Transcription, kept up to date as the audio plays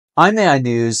I'm AI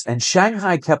News, and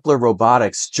Shanghai Kepler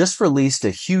Robotics just released a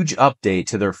huge update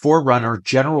to their Forerunner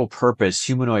general purpose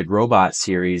humanoid robot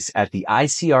series at the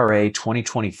ICRA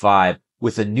 2025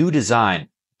 with a new design.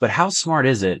 But how smart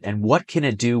is it, and what can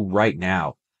it do right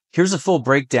now? Here's a full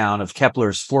breakdown of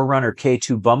Kepler's Forerunner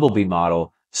K2 BumbleBee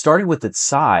model, starting with its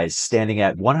size, standing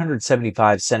at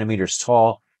 175 centimeters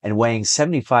tall and weighing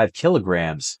 75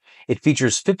 kilograms. It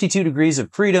features 52 degrees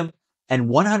of freedom and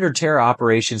 100 tera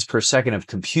operations per second of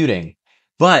computing.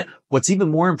 But what's even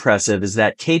more impressive is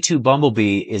that K2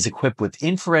 Bumblebee is equipped with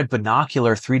infrared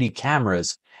binocular 3D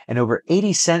cameras and over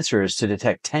 80 sensors to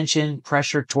detect tension,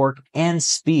 pressure, torque, and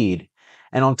speed.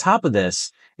 And on top of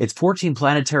this, its 14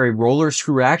 planetary roller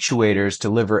screw actuators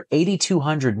deliver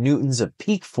 8,200 newtons of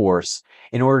peak force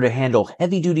in order to handle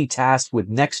heavy-duty tasks with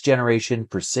next-generation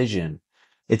precision.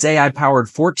 Its AI-powered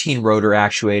 14-rotor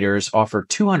actuators offer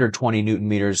 220 newton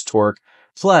meters torque,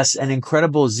 plus an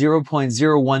incredible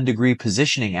 0.01 degree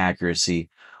positioning accuracy,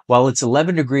 while its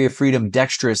 11 degree of freedom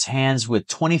dexterous hands with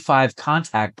 25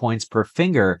 contact points per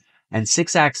finger and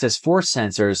 6-axis force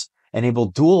sensors enable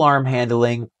dual arm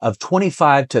handling of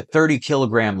 25 to 30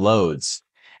 kilogram loads.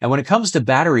 And when it comes to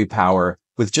battery power,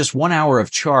 with just 1 hour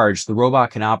of charge, the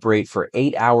robot can operate for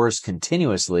 8 hours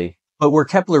continuously. But where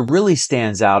Kepler really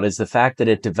stands out is the fact that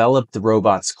it developed the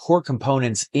robot's core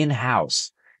components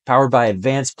in-house. Powered by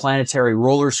advanced planetary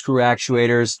roller screw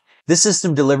actuators, this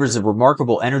system delivers a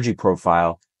remarkable energy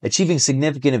profile, achieving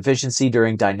significant efficiency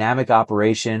during dynamic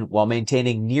operation while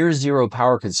maintaining near-zero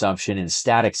power consumption in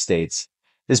static states.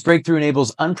 This breakthrough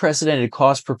enables unprecedented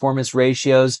cost-performance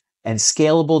ratios and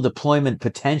scalable deployment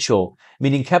potential,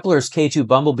 meaning Kepler's K2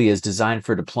 Bumblebee is designed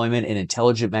for deployment in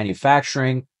intelligent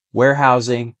manufacturing,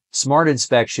 warehousing, smart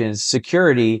inspections,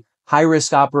 security,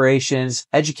 high-risk operations,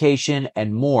 education,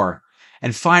 and more.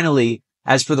 And finally,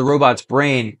 as for the robot's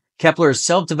brain, Kepler's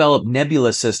self-developed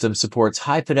Nebula system supports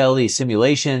high-fidelity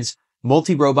simulations,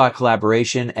 multi-robot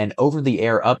collaboration, and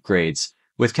over-the-air upgrades,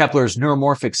 with Kepler's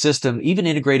neuromorphic system even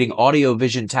integrating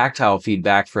audio-vision tactile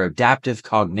feedback for adaptive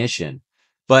cognition.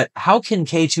 But how can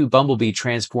K2 Bumblebee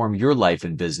transform your life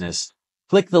and business?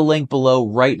 Click the link below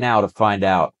right now to find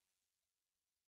out.